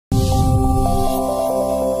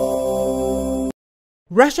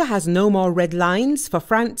Russia has no more red lines for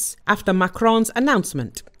France after Macron's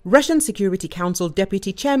announcement. Russian Security Council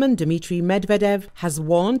Deputy Chairman Dmitry Medvedev has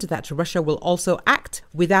warned that Russia will also act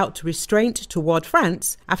without restraint toward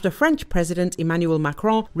France after French President Emmanuel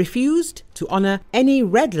Macron refused to honor any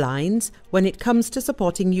red lines when it comes to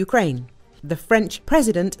supporting Ukraine. The French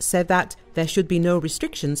president said that there should be no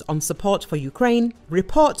restrictions on support for Ukraine,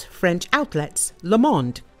 report French outlets Le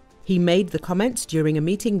Monde. He made the comments during a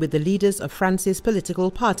meeting with the leaders of France's political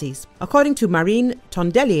parties. According to Marine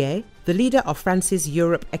Tondelier, the leader of France's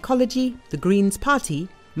Europe Ecology, the Greens party,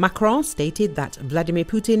 Macron stated that Vladimir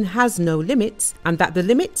Putin has no limits and that the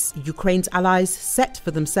limits Ukraine's allies set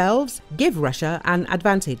for themselves give Russia an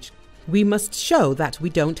advantage. We must show that we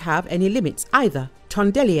don't have any limits either,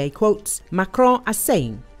 Tondelier quotes Macron as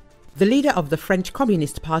saying. The leader of the French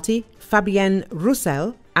Communist Party, Fabien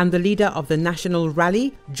Roussel, and the leader of the National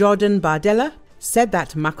Rally, Bardella, said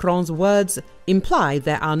that Macron's words imply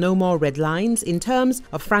there are no more red lines in terms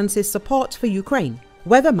of France's support for Ukraine.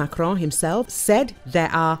 Whether Macron himself said there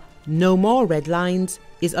are no more red lines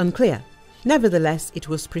is unclear. Nevertheless, it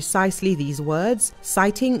was precisely these words,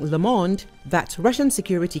 citing Le Monde, that Russian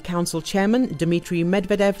Security Council Chairman Dmitry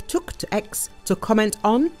Medvedev took to X to comment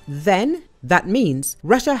on. Then, that means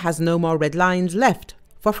Russia has no more red lines left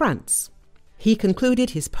for France. He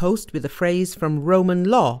concluded his post with a phrase from Roman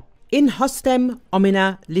law, in hostem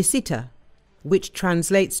homina licita, which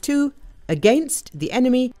translates to, against the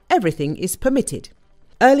enemy, everything is permitted.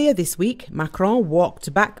 Earlier this week, Macron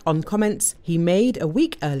walked back on comments he made a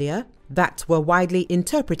week earlier that were widely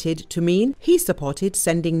interpreted to mean he supported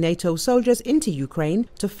sending NATO soldiers into Ukraine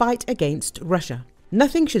to fight against Russia.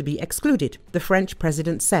 Nothing should be excluded, the French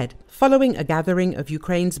president said, following a gathering of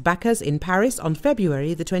Ukraine's backers in Paris on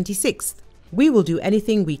February the 26th. We will do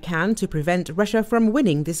anything we can to prevent Russia from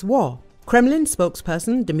winning this war. Kremlin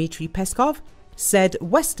spokesperson Dmitry Peskov said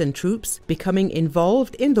Western troops becoming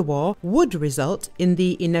involved in the war would result in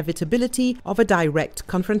the inevitability of a direct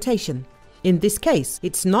confrontation. In this case,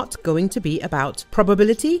 it's not going to be about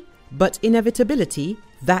probability, but inevitability.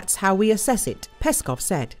 That's how we assess it, Peskov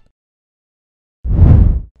said.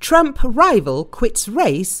 Trump rival quits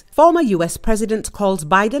race. Former US President calls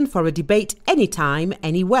Biden for a debate anytime,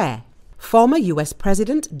 anywhere. Former US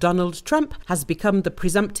President Donald Trump has become the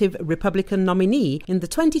presumptive Republican nominee in the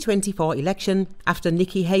 2024 election after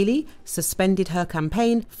Nikki Haley suspended her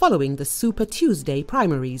campaign following the Super Tuesday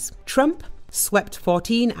primaries. Trump swept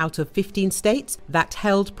 14 out of 15 states that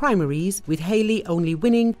held primaries, with Haley only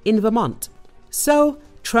winning in Vermont. So,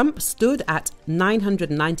 Trump stood at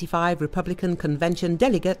 995 Republican convention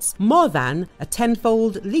delegates, more than a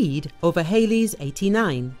tenfold lead over Haley's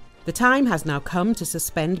 89. The time has now come to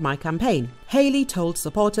suspend my campaign, Haley told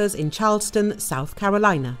supporters in Charleston, South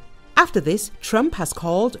Carolina. After this, Trump has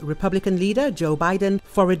called Republican leader Joe Biden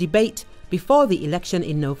for a debate before the election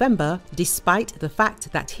in November, despite the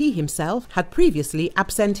fact that he himself had previously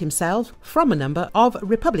absent himself from a number of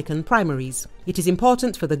Republican primaries. It is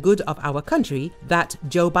important for the good of our country that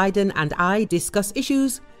Joe Biden and I discuss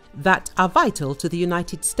issues that are vital to the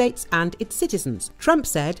United States and its citizens, Trump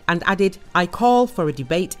said, and added, I call for a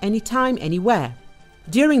debate anytime, anywhere.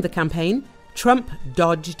 During the campaign, Trump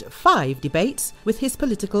dodged 5 debates with his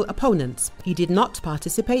political opponents. He did not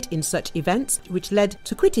participate in such events, which led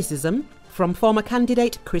to criticism from former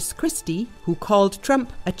candidate Chris Christie, who called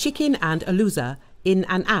Trump a chicken and a loser in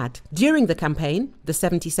an ad. During the campaign, the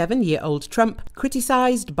 77-year-old Trump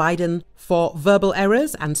criticized Biden for verbal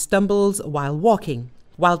errors and stumbles while walking.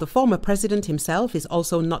 While the former president himself is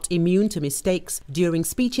also not immune to mistakes during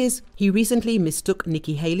speeches, he recently mistook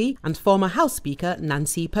Nikki Haley and former House Speaker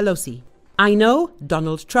Nancy Pelosi. I know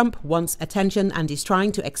Donald Trump wants attention and is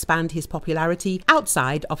trying to expand his popularity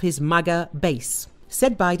outside of his MAGA base,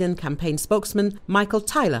 said Biden campaign spokesman Michael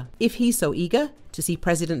Tyler. If he's so eager to see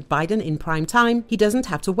President Biden in prime time, he doesn't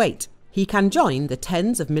have to wait. He can join the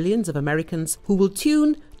tens of millions of Americans who will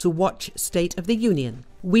tune to watch State of the Union.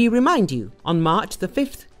 We remind you, on March the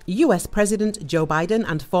 5th, US President Joe Biden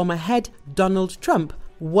and former head Donald Trump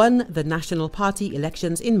won the National Party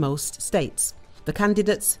elections in most states. The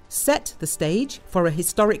candidates set the stage for a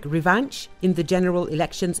historic revanche in the general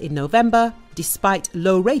elections in November, despite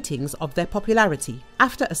low ratings of their popularity.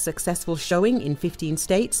 After a successful showing in 15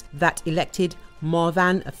 states that elected more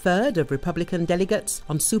than a third of Republican delegates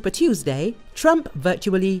on Super Tuesday, Trump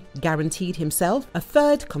virtually guaranteed himself a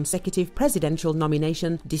third consecutive presidential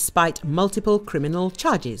nomination despite multiple criminal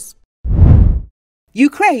charges.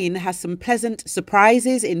 Ukraine has some pleasant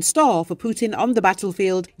surprises in store for Putin on the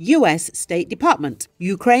battlefield, US State Department.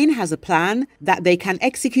 Ukraine has a plan that they can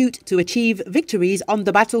execute to achieve victories on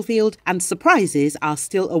the battlefield, and surprises are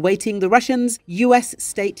still awaiting the Russians, US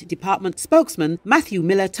State Department spokesman Matthew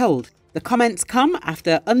Miller told. The comments come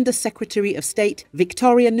after Under-Secretary of State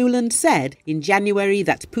Victoria Nuland said in January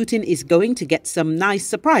that Putin is going to get some nice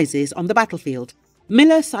surprises on the battlefield.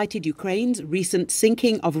 Miller cited Ukraine's recent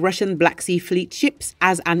sinking of Russian Black Sea Fleet ships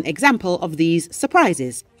as an example of these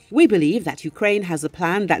surprises. We believe that Ukraine has a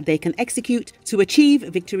plan that they can execute to achieve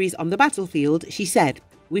victories on the battlefield, she said.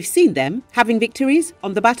 We've seen them having victories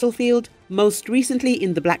on the battlefield, most recently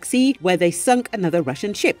in the Black Sea, where they sunk another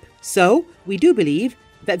Russian ship. So, we do believe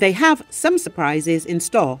that they have some surprises in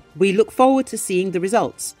store. We look forward to seeing the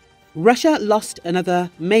results. Russia lost another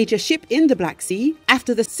major ship in the Black Sea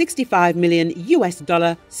after the $65 million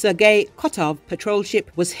Sergei Kotov patrol ship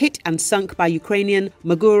was hit and sunk by Ukrainian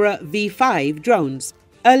Magura V-5 drones.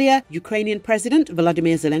 Earlier, Ukrainian President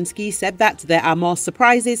Volodymyr Zelenski said that there are more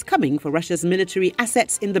surprises coming for Russia's military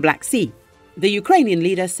assets in the Black Sea. The Ukrainian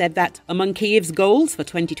leader said that among Kyiv's goals for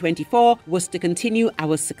 2024 was to continue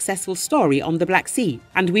our successful story on the Black Sea.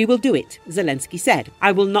 And we will do it, Zelensky said.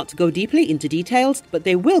 I will not go deeply into details, but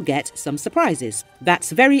they will get some surprises.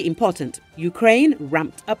 That's very important. Ukraine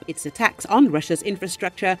ramped up its attacks on Russia's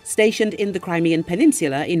infrastructure stationed in the Crimean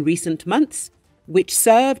Peninsula in recent months, which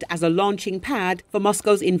served as a launching pad for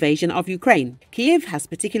Moscow's invasion of Ukraine. Kiev has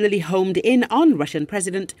particularly homed in on Russian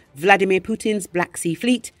President Vladimir Putin's Black Sea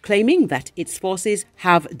Fleet, claiming that its forces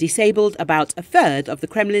have disabled about a third of the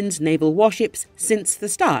Kremlin's naval warships since the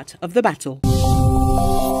start of the battle.